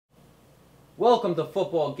Welcome to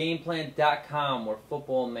footballgameplan.com, where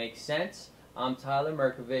football makes sense. I'm Tyler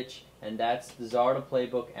Merkovich, and that's the czar of the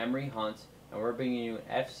playbook, Emery Hunt, and we're bringing you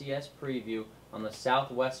an FCS preview on the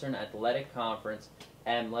Southwestern Athletic Conference.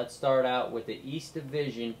 And let's start out with the East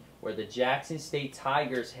Division, where the Jackson State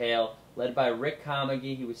Tigers hail, led by Rick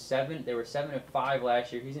Comagee. They were 7-5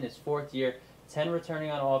 last year. He's in his fourth year, 10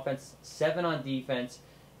 returning on offense, 7 on defense,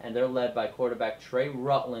 and they're led by quarterback Trey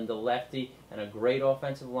Rutland, the lefty, and a great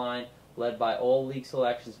offensive line led by all-league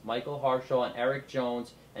selections Michael Harshaw and Eric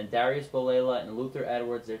Jones, and Darius Bolela and Luther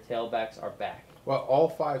Edwards. Their tailbacks are back. Well, all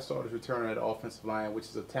 5 starters return at the offensive line, which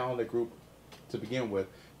is a talented group to begin with.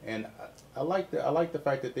 And I like the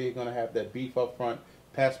fact that they're going to have that beef up front.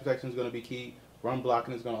 Pass protection is going to be key. Run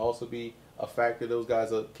blocking is going to also be a factor. Those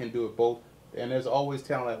guys can do it both. And there's always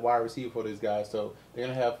talent at wide receiver for these guys, so they're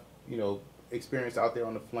going to have, experience out there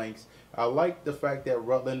on the flanks. I like the fact that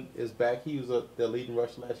Rutland is back. He was the leading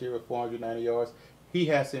rusher last year with 490 yards. He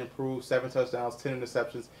has to improve. 7 touchdowns, 10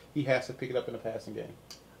 interceptions. He has to pick it up in the passing game.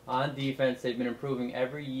 On defense, they've been improving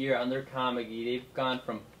every year under Comagee. They've gone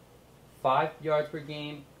from 5 yards per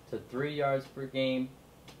game to 3 yards per game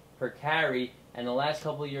per carry, and the last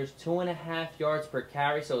couple of years, 2.5 yards per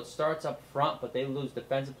carry. So it starts up front, but they lose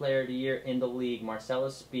Defensive Player of the Year in the league.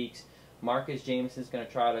 Marcellus Speaks. Marcus Jameson's going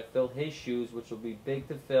to try to fill his shoes, which will be big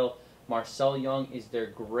to fill. Marcel Young is their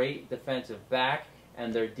great defensive back,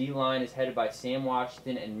 and their D-line is headed by Sam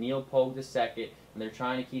Washington and Neil Pogue II, and they're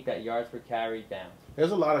trying to keep that yards per carry down.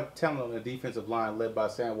 There's a lot of talent on the defensive line led by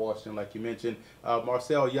Sam Washington, like you mentioned.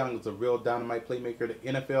 Marcel Young is a real dynamite playmaker. The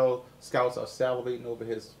NFL scouts are salivating over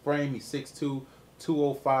his frame. He's 6'2",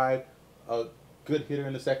 205, a good hitter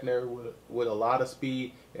in the secondary with a lot of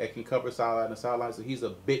speed that can cover sideline to sideline. So he's a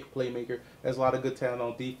big playmaker. There's a lot of good talent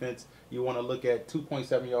on defense. You want to look at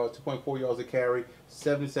 2.7 yards, 2.4 yards a carry,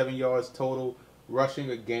 77 yards total rushing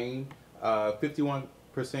a game, 51%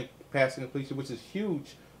 passing completion, which is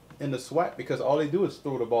huge in the SWAC because all they do is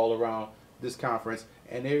throw the ball around this conference,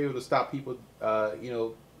 and they're able to stop people,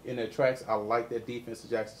 in their tracks. I like that defense of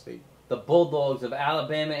Jackson State. The Bulldogs of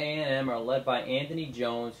Alabama A&M are led by Anthony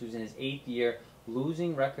Jones, who's in his 8th year,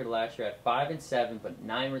 losing record last year at 5-7, but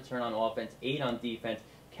 9 return on offense, 8 on defense.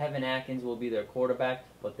 Kevin Atkins will be their quarterback,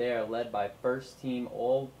 but they are led by first-team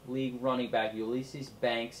all-league running back Ulysses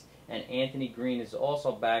Banks, and Anthony Green is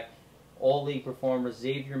also back. All-league performers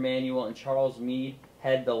Xavier Manuel and Charles Meade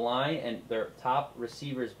head the line, and their top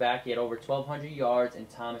receivers back. He had over 1,200 yards, and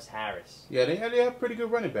Thomas Harris. Yeah, they have pretty good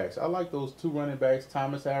running backs. I like those 2 running backs.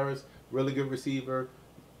 Thomas Harris, really good receiver,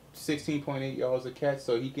 16.8 yards a catch,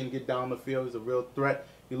 so he can get down the field. He's a real threat.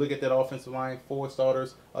 You look at that offensive line, 4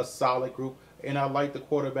 starters, a solid group. And I like the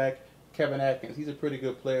quarterback, Kevin Atkins. He's a pretty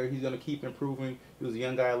good player. He's going to keep improving. He was a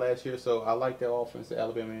young guy last year, so I like their offense at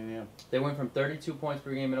Alabama A&M. They went from 32 points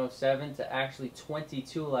per game in 2007 to actually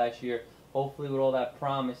 22 last year. Hopefully with all that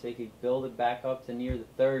promise, they could build it back up to near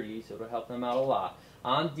the 30s, so it'll help them out a lot.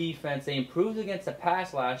 On defense, they improved against the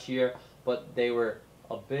pass last year, but they were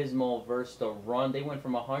abysmal versus the run. They went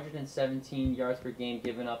from 117 yards per game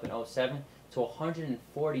given up in 2007 to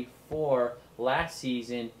 144 last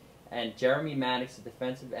season. And Jeremy Maddox, the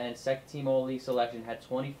defensive end, second-team all-league selection, had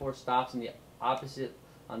 24 stops on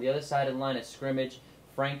the other side of the line of scrimmage.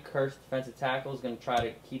 Frank Kurtz, defensive tackle, is going to try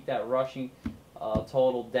to keep that rushing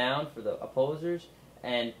total down for the opposers.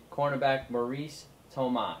 And cornerback Maurice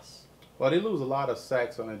Thomas. Well, they lose a lot of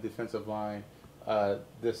sacks on the defensive line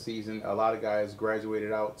this season. A lot of guys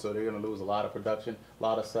graduated out, so they're going to lose a lot of production, a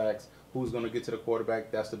lot of sacks. Who's going to get to the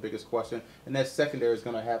quarterback? That's the biggest question. And that secondary is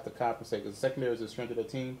going to have to compensate, because the secondary is the strength of the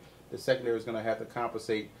team. The secondary is going to have to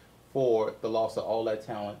compensate for the loss of all that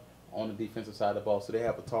talent on the defensive side of the ball. So they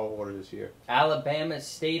have a tall order this year. Alabama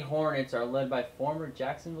State Hornets are led by former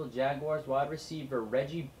Jacksonville Jaguars wide receiver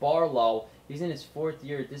Reggie Barlow. He's in his 4th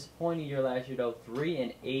year. Disappointing year last year, though.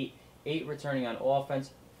 3-8, 8 returning on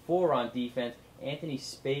offense, 4 on defense. Anthony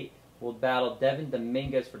Spate will battle Devin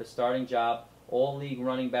Dominguez for the starting job. All-league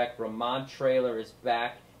running back Ramon Traylor is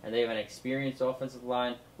back, and they have an experienced offensive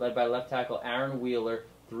line led by left tackle Aaron Wheeler,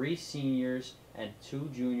 3 seniors and 2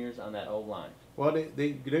 juniors on that O-line. Well,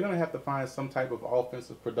 they're going to have to find some type of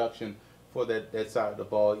offensive production for that side of the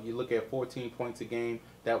ball. You look at 14 points a game,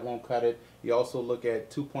 that won't cut it. You also look at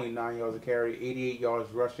 2.9 yards a carry, 88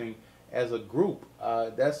 yards rushing as a group.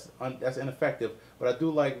 That's ineffective. But I do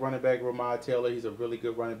like running back Ramon Taylor. He's a really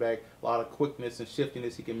good running back. A lot of quickness and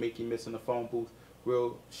shiftiness. He can make you miss in the phone booth.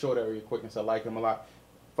 Real short area quickness. I like him a lot.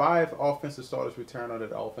 5 offensive starters return under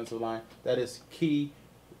the offensive line. That is key.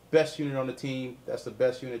 Best unit on the team. That's the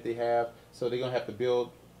best unit they have. So they're going to have to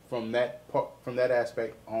build from that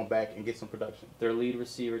aspect on back and get some production. Their lead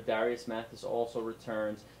receiver, Darius Mathis, also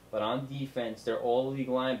returns. But on defense, their all-league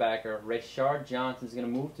linebacker, Rashard Johnson, is going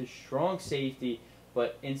to move to strong safety,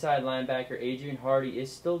 but inside linebacker Adrian Hardy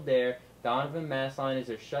is still there. Donovan Massline is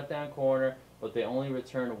their shutdown corner, but they only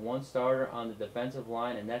returned one starter on the defensive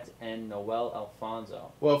line, and that's Noel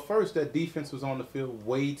Alfonso. Well, first, that defense was on the field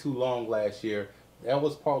way too long last year. That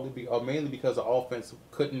was mainly because the offense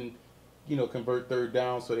couldn't, convert third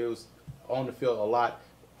down, so they was on the field a lot.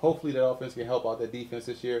 Hopefully that offense can help out that defense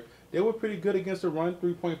this year. They were pretty good against the run,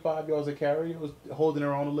 3.5 yards a carry. It was holding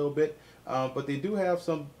their own a little bit, but they do have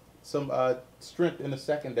some strength in the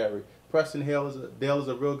secondary. Preston Dale is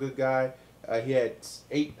a real good guy. He had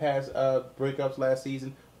 8 pass breakups last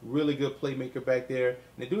season. Really good playmaker back there. And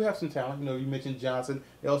they do have some talent. You mentioned Johnson.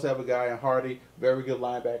 They also have a guy in Hardy, very good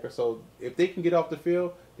linebacker. So if they can get off the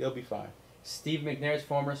field, they'll be fine. Steve McNair's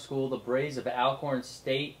former school, the Braves of Alcorn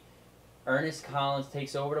State. Ernest Collins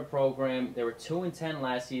takes over the program. They were 2-10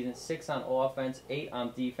 last season, 6 on offense, 8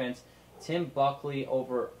 on defense. Tim Buckley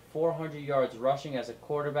over 400 yards rushing as a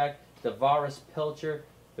quarterback. Devaris Pilcher,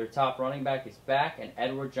 their top running back, is back, and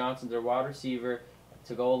Edward Johnson, their wide receiver,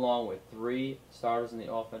 to go along with 3 starters in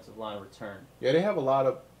the offensive line return. Yeah, they have a lot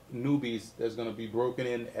of newbies that's going to be broken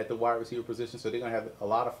in at the wide receiver position, so they're going to have a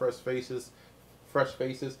lot of fresh faces.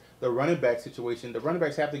 The running back situation, the running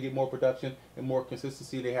backs have to get more production and more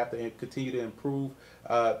consistency. They have to continue to improve.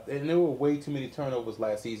 And there were way too many turnovers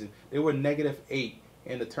last season. They were -8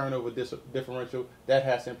 in the turnover differential. That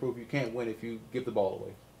has to improve. You can't win if you give the ball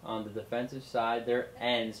away. On the defensive side, their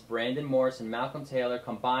ends, Brandon Morris and Malcolm Taylor,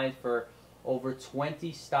 combined for over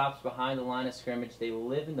 20 stops behind the line of scrimmage. They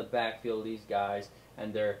live in the backfield, these guys,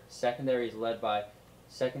 and their secondary is led by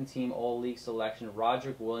second-team All-League selection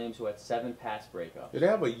Roderick Williams, who had 7 pass breakups. They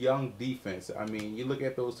have a young defense. I mean, you look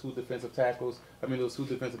at those 2 defensive tackles, those 2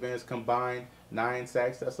 defensive ends combined, 9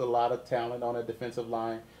 sacks. That's a lot of talent on a defensive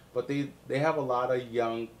line. But they have a lot of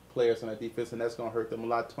young players on that defense, and that's going to hurt them a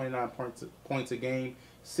lot. 29 points a game,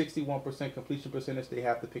 61% completion percentage. They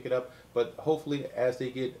have to pick it up. But hopefully, as they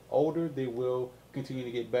get older, they will continue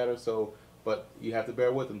to get better. But you have to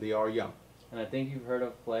bear with them. They are young. And I think you've heard of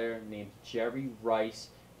a player named Jerry Rice.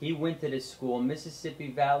 He went to this school,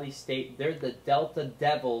 Mississippi Valley State. They're the Delta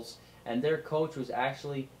Devils, and their coach was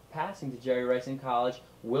actually passing to Jerry Rice in college.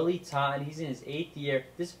 Willie Totten, he's in his 8th year.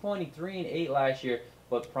 Disappointing 3-8 last year,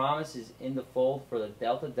 but promise is in the fold for the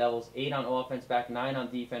Delta Devils. 8 on offense, back 9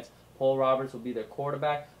 on defense. Paul Roberts will be their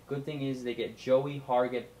quarterback. Good thing is they get Joey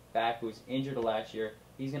Hargett back, who was injured last year.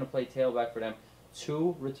 He's going to play tailback for them.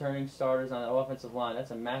 2 returning starters on the offensive line.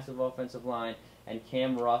 That's a massive offensive line. And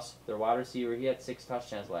Cam Russ, their wide receiver, he had 6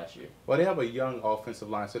 touchdowns last year. Well, they have a young offensive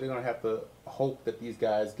line, so they're going to have to hope that these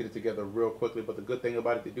guys get it together real quickly. But the good thing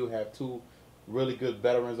about it, they do have 2 really good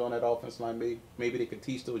veterans on that offensive line. Maybe they could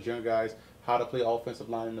teach those young guys how to play offensive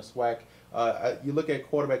line in the SWAC. You look at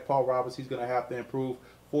quarterback Paul Roberts, he's going to have to improve.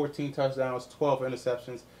 14 touchdowns, 12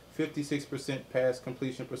 interceptions, 56% pass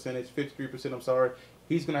completion percentage, 53%, I'm sorry.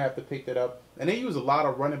 He's going to have to pick that up. And they use a lot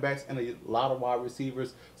of running backs and a lot of wide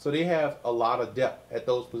receivers. So they have a lot of depth at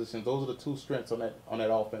those positions. Those are the 2 strengths on that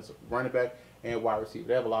offense, running back and wide receiver.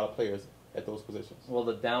 They have a lot of players at those positions. Well,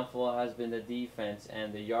 the downfall has been the defense,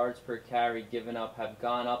 and the yards per carry given up have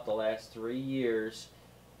gone up the last 3 years.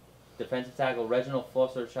 Defensive tackle Reginald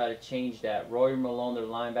Foster tried to change that. Roy Malone, their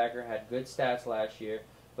linebacker, had good stats last year,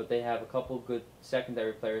 but they have a couple good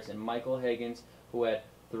secondary players in Michael Higgins, who had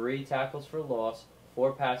 3 tackles for loss,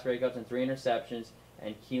 4 pass breakups, and 3 interceptions,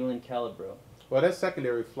 and Keelan Kellebrew. Well, that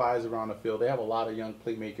secondary flies around the field. They have a lot of young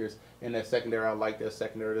playmakers in that secondary. I like that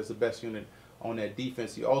secondary. That's the best unit on that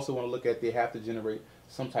defense. You also want to look at they have to generate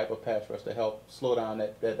some type of pass rush to help slow down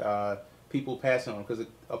that people passing on, because the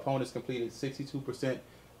opponents completed 62%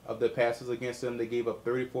 of their passes against them. They gave up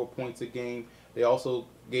 34 points a game. They also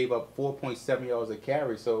gave up 4.7 yards a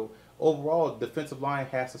carry. So overall, defensive line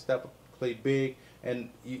has to step up, play big, and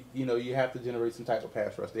you have to generate some type of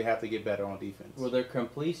pass rush. They have to get better on defense. Well, their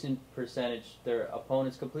completion percentage, their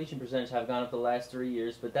opponent's completion percentage have gone up the last 3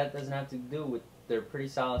 years, but that doesn't have to do with their pretty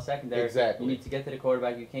solid secondary. Exactly. You need to get to the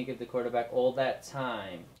quarterback. You can't give the quarterback all that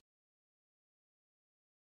time.